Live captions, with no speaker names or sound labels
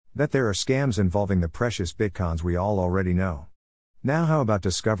That there are scams involving the precious bitcoins we all already know. Now how about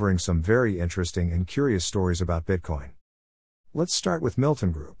discovering some very interesting and curious stories about Bitcoin? Let's start with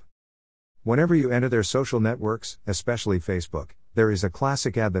Milton Group. Whenever you enter their social networks, especially Facebook, there is a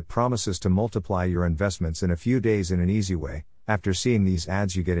classic ad that promises to multiply your investments in a few days in an easy way. After seeing these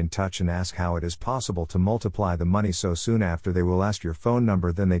ads, you get in touch and ask how it is possible to multiply the money so soon. After they will ask your phone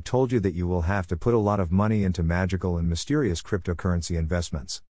number, then they told you that you will have to put a lot of money into magical and mysterious cryptocurrency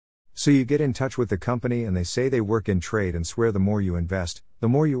investments. So you get in touch with the company and they say they work in trade and swear the more you invest, the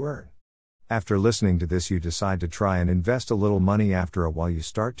more you earn. After listening to this, you decide to try and invest a little money. After a while you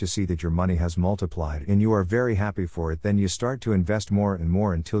start to see that your money has multiplied and you are very happy for it. Then you start to invest more and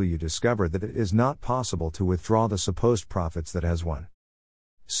more until you discover that it is not possible to withdraw the supposed profits that has won.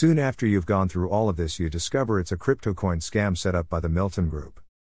 Soon after you've gone through all of this, you discover it's a cryptocoin scam set up by the Milton Group.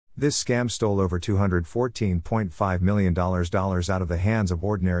 This scam stole over $214.5 million out of the hands of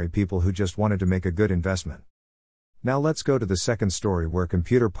ordinary people who just wanted to make a good investment. Now let's go to the second story, where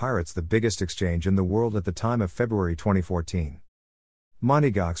computer pirates the biggest exchange in the world at the time of February 2014.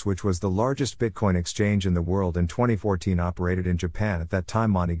 Mt. Gox, which was the largest Bitcoin exchange in the world in 2014, operated in Japan. At that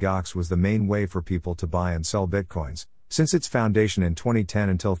time, Mt. Gox was the main way for people to buy and sell Bitcoins. Since its foundation in 2010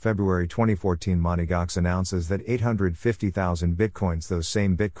 until February 2014, Mt. Gox announces that 850,000 Bitcoins, those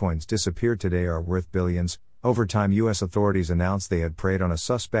same Bitcoins disappeared today, are worth billions. Over time, U.S. authorities announced they had preyed on a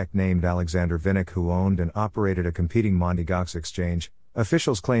suspect named Alexander Vinnik, who owned and operated a competing Mt. Gox exchange.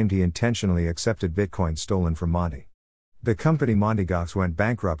 Officials claimed he intentionally accepted Bitcoin stolen from Mt. The company Mt. Gox went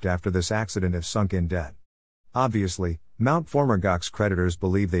bankrupt after this accident and sunk in debt. Obviously, Mt. former Gox creditors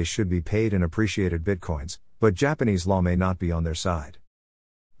believe they should be paid in appreciated Bitcoins, but Japanese law may not be on their side.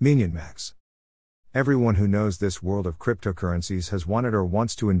 MinionMax. Everyone who knows this world of cryptocurrencies has wanted or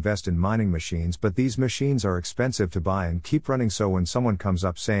wants to invest in mining machines, but these machines are expensive to buy and keep running. So when someone comes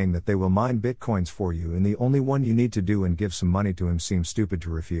up saying that they will mine Bitcoins for you and the only one you need to do and give some money to him seems stupid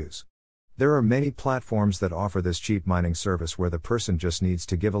to refuse. There are many platforms that offer this cheap mining service where the person just needs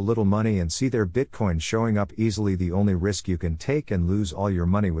to give a little money and see their Bitcoin showing up easily. The only risk you can take and lose all your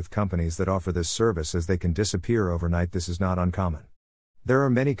money with companies that offer this service, as they can disappear overnight. This is not uncommon. There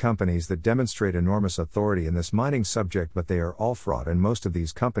are many companies that demonstrate enormous authority in this mining subject, but they are all fraud, and most of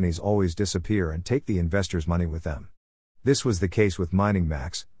these companies always disappear and take the investors' money with them. This was the case with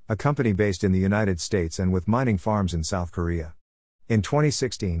MiningMax, a company based in the United States, and with mining farms in South Korea. In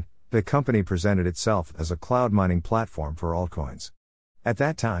 2016, the company presented itself as a cloud mining platform for altcoins. At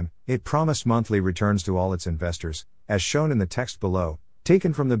that time, it promised monthly returns to all its investors, as shown in the text below,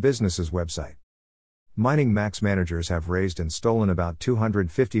 taken from the business's website. MiningMax managers have raised and stolen about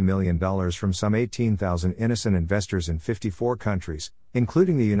 $250 million from some 18,000 innocent investors in 54 countries,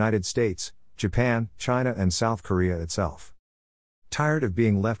 including the United States, Japan, China, and South Korea itself. Tired of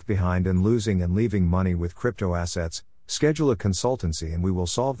being left behind and losing and leaving money with crypto assets? Schedule a consultancy and we will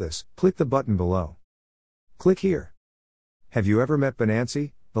solve this. Click the button below. Click here. Have you ever met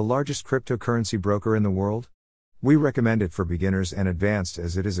Binance, the largest cryptocurrency broker in the world? We recommend it for beginners and advanced,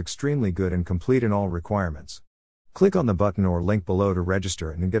 as it is extremely good and complete in all requirements. Click on the button or link below to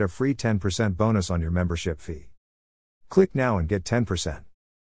register and get a free 10% bonus on your membership fee. Click now and get 10%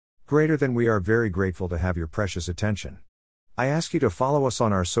 greater than. We are very grateful to have your precious attention. I ask you to follow us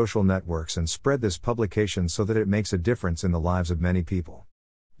on our social networks and spread this publication so that it makes a difference in the lives of many people.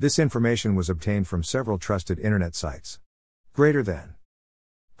 This information was obtained from several trusted internet sites. Greater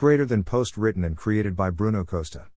than post written and created by Bruno Costa.